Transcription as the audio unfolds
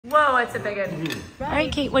Whoa, it's a big one. All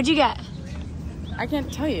right, Kate, what'd you get? I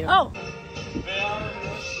can't tell you. Oh.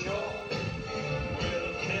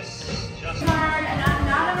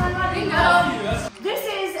 This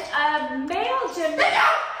is a male gym.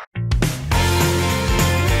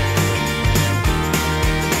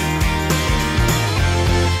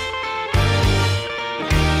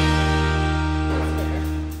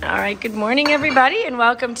 All right, good morning, everybody, and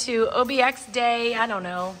welcome to OBX Day, I don't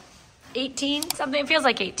know, 18 something. It feels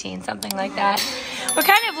like 18, something like that. We're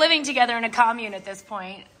kind of living together in a commune at this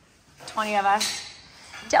point, 20 of us.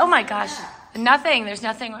 Oh my gosh, nothing. There's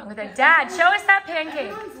nothing wrong with it. Dad, show us that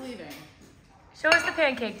pancake. Everyone's leaving. Show us the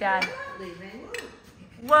pancake, Dad. Leaving.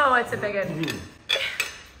 Whoa, it's a big one.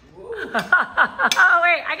 Oh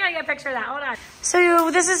wait, I gotta get a picture of that. Hold on.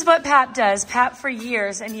 So this is what Pap does. Pap for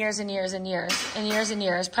years and years and years and years and years and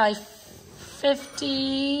years, probably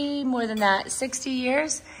 50, more than that, 60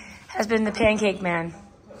 years, has been the pancake man.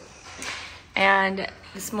 And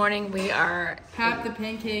this morning we are... Pap the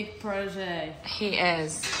pancake protege. He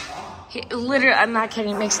is. He literally, I'm not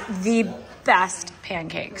kidding, makes the best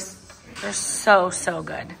pancakes. They're so, so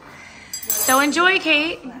good. So enjoy,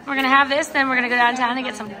 Kate. We're gonna have this, then we're gonna go downtown and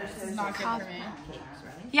get some coffee.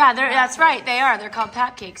 Yeah, that's right, they are. They're called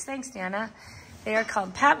Pap Cakes. Thanks, Dana. They are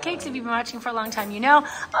called Pap Cakes. If you've been watching for a long time, you know.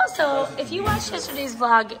 Also, if you watched yesterday's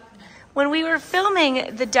vlog, when we were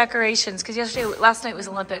filming the decorations, because last night was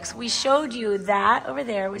Olympics, we showed you that over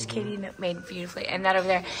there, which Katie made beautifully, and that over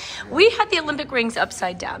there. We had the Olympic rings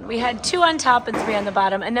upside down. We had 2 on top and 3 on the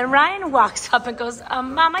bottom, and then Ryan walks up and goes,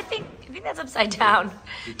 Mom, I think that's upside down.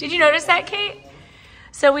 Did you notice that, Kate?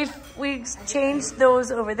 So we changed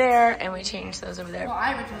those over there, and we changed those over there. Well,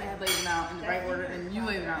 I originally had laid them out in the right order, and you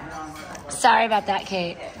laid them out in the wrong order. Sorry about that,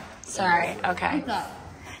 Kate. Sorry. Okay.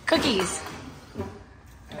 Cookies.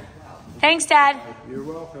 Thanks, Dad. You're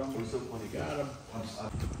welcome. Got him.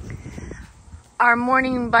 Our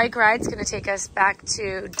morning bike ride's gonna take us back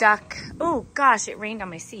to Duck. Oh gosh, it rained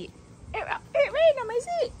on my seat. It rained on my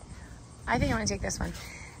seat. I think I'm gonna take this one.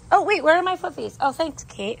 Oh wait, where are my flippies? Oh, thanks,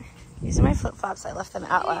 Kate. These are my flip-flops. I left them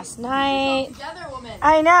out last night. Together, woman.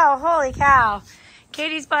 I know, holy cow.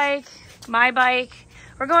 Katie's bike, my bike.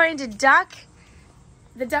 We're going to the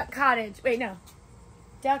Duck Cottage. Wait, no.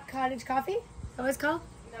 Duck Cottage Coffee? Is that what it's called?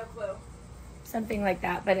 No clue. Something like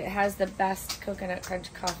that, but it has the best coconut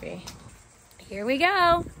crunch coffee. Here we go.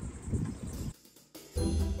 All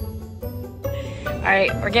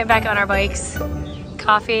right, we're getting back on our bikes.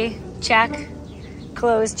 Coffee, check.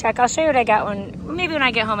 Clothes, check. I'll show you what I got maybe when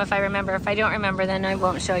I get home if I remember. If I don't remember, then I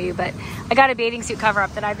won't show you, but I got a bathing suit cover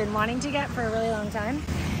up that I've been wanting to get for a really long time.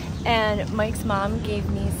 And Mike's mom gave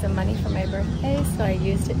me some money for my birthday, so I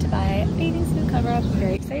used it to buy a bathing suit cover up. I'm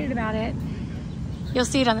very excited about it. You'll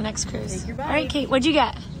see it on the next cruise. All right, Kate, what'd you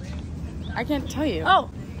get? I can't tell you. Oh,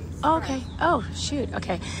 okay. Oh, shoot.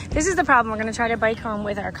 Okay. This is the problem. We're going to try to bike home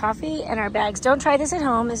with our coffee and our bags. Don't try this at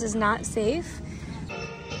home. This is not safe.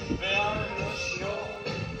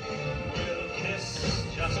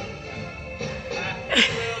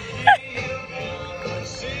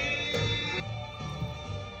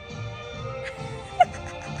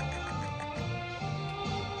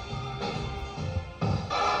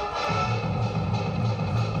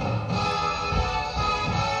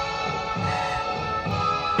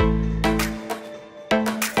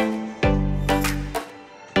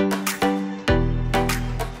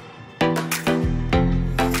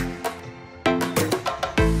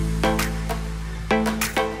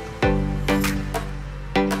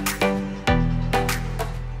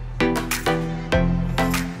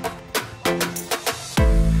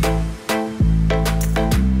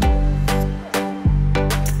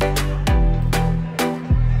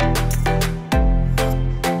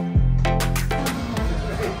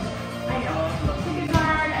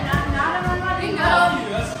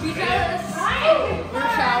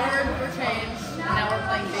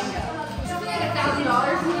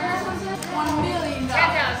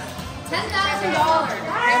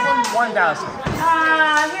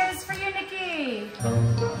 Here's for you, Nikki.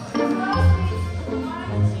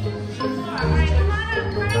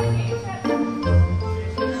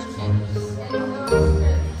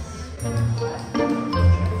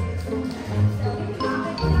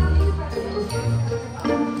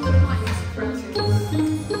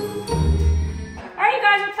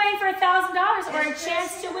 $1,000 or a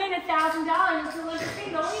chance to win $1,000 to Olympic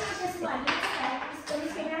bingo. Only for this one.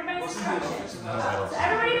 Just everybody's instructions. So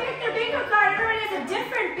everybody pick their bingo card. Everybody has a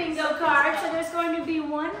different bingo card. So there's going to be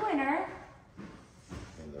one winner.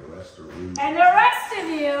 And the rest are losers. And the rest of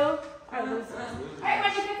you are losers. All right,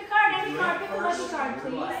 when you pick a card, any card, pick a lucky card,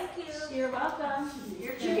 please. Thank you. You're welcome.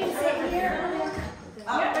 You can sit here.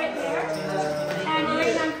 Yeah, right there. And you're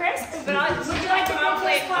waiting on Chris. Would you like to pick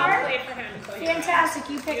Chris' card? I'll play for him. Fantastic.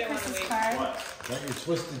 You pick Chris's card. Don't you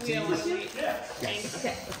twist the We don't want to teeth? wait. Thanks. This is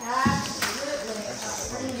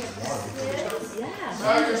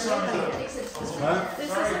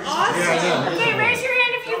awesome. Okay, raise your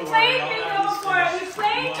hand if you've played bingo before. Have you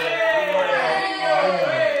played bingo?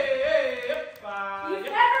 You've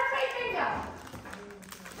never played bingo.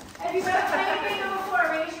 Have you ever played bingo before?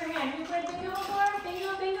 Raise your hand. Have you played bingo before?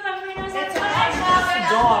 Bingo, bingo. Everybody knows that's what The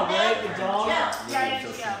dog, right? The dog. Yeah,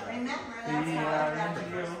 Remember, that's how I got the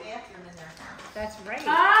first bathroom in their house. that's right.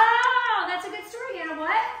 Oh, that's a good story, Anna.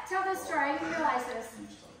 What? Tell this story. I didn't realize this.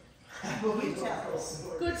 You tell us.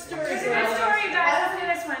 Good story. It's a good story, guys. Let's do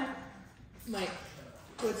this one. Mike,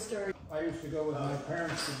 good story. I used to go with my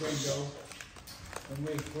parents to bingo, and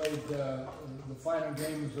we played the final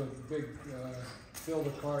games of big fill the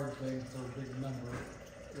card thing for a big number,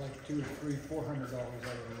 like $200, $300, $400, I don't know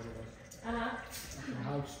what it was. Uh-huh. In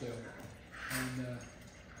Houtzdale. And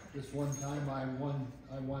this one time I won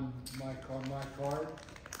my card,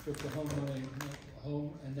 took the home money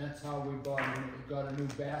home, and that's how we got a new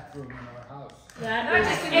bathroom in our house. Not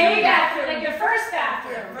just a bathroom, like your first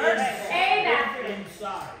bathroom. A bathroom.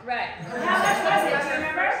 Inside. Right. How much was it? Do you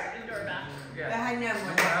remember? Indoor bathroom. I know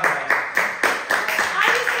one. I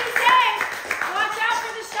was gonna say, watch out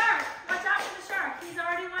for the shark. Watch out for the shark. He's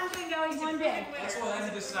already won bingo. He's won big. That's why I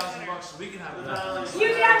need this $1,000 so we can have the bathroom.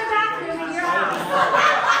 You can have the bathroom in your house.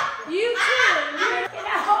 You too. You can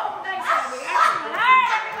have nice baby. Excellent. All right,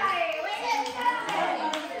 everybody. Ladies and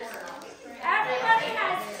gentlemen. Everybody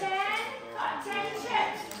has 10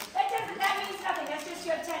 chips. That means nothing. That's just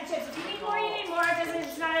you have 10 chips. If you need more, you need more.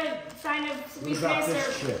 It's not a sign of What weakness about or.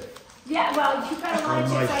 this chip? Yeah, well, you've got a lot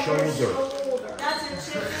of On my chips on your shoulder. shoulder. That's a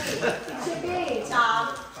chippy. Chippy. Tom,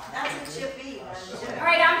 that's a chippy. All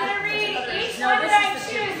right, I'm going to read each one that I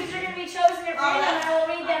choose. These are going to be chosen at random, and I will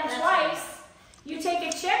read them twice. You take a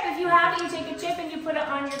chip. If you have it, you take a chip and you put it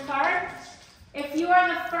on your card. If you are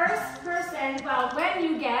the first person, well, when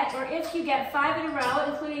you get, or if you get 5 in a row,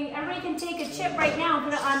 including, everybody can take a chip right now and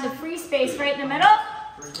put it on the free space right in the middle.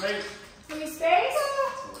 Free space. Free space?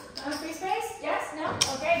 On free space? Yes? No?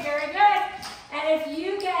 Okay, very good. And if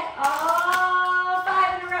you get all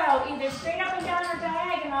 5 in a row, either straight up and down or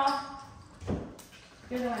diagonal,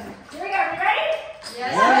 you're the winner. Here we go. You ready?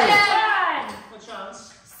 Yes. Good chance.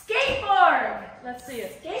 Skateboard. Let's see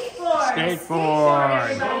it. Skateboard. Skateboard.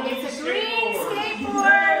 Everybody. It's a green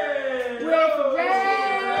skateboard with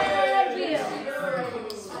red wheels.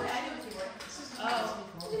 Oh.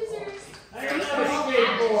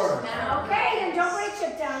 Skateboard. Okay, then don't put a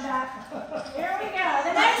chip down, Doc. Here we go.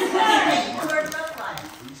 The next one.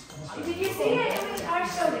 Did you see it? I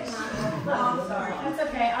showed it. I'm sorry. That's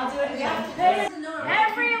okay. I'll do it again.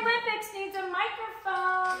 Every Olympics needs a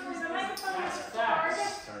microphone. There's a microphone on the card.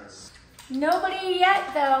 Nobody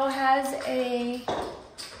yet, though, has a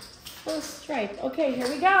full stripe. Okay, here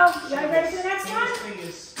we go. You guys ready for the next one?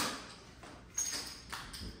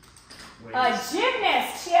 A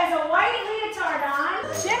gymnast. She has a white leotard on.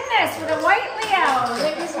 Gymnast with a white Leo.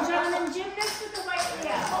 Ladies and gentlemen, gymnast with a white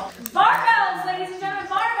Leo. Barbells, ladies and gentlemen,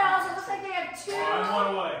 barbells. It looks like they have two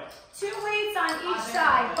weights on each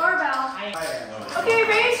side. Barbell. Okay,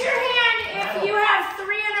 raise your hand if you have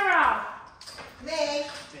 3 in a row. Me.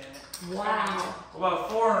 Wow. What about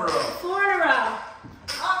 4 in a row? 4 in a row.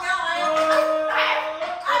 Oh, no,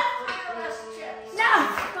 I'm chips. No,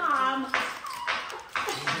 Mom.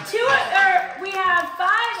 We have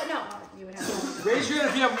 5. No, you would have Raise your hand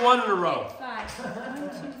if you have 1 in a row. 5. 1,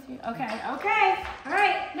 2, 3. Okay. All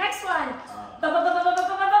right, next one.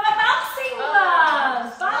 Boxing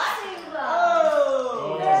gloves. Boxing gloves.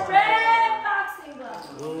 Oh! They're red boxing gloves.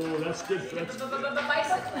 Oh, that's good. That's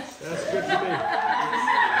good to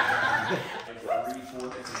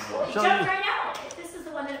Jump right out. This is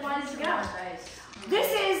the one that wanted to go.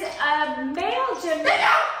 This is a male gymnast.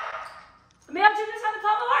 Male gymnast on the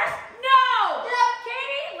pommel horse? No!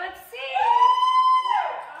 Katie, let's see. All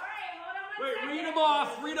right, hold on one second. Read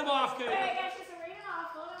them off, Kate. Wait, I guess just read them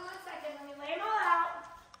off. Hold on 1 second. Let me lay them all out.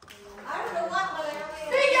 I don't know what, but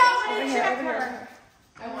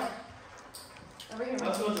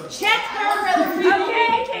Check her.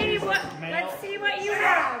 Okay, Katie, let's see what you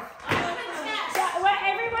have. What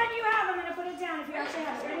everyone you have, I'm going to put it down if you actually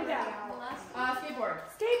have it. Ready to go. Skateboard.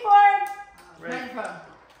 Skateboard. Microphone.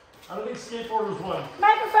 I don't think skateboard was one.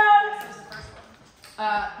 Microphone.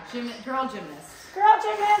 Girl gymnast. Girl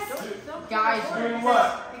gymnast. Guy Doing gymnast. what?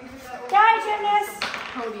 Guy gymnast.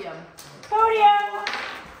 Podium. Podium.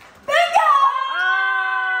 Bingo!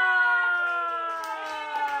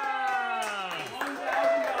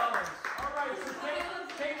 $1,000. All right, so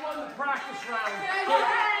practice round.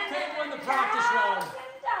 Kate won the practice round.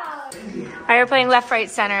 All right, we're playing left, right,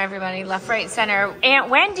 center, everybody. Left, right, center. Aunt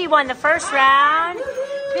Wendy won the first round.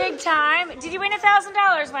 Big time. Did you win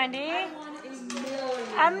 $1,000, Wendy?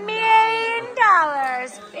 $1 million.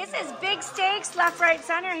 This is big stakes, left, right,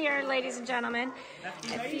 center here, ladies and gentlemen.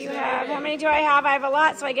 If you have, how many do I have? I have a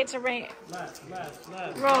lot, so I get to roll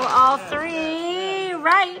all three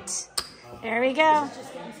right. There we go.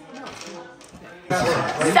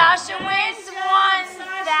 Sasha wins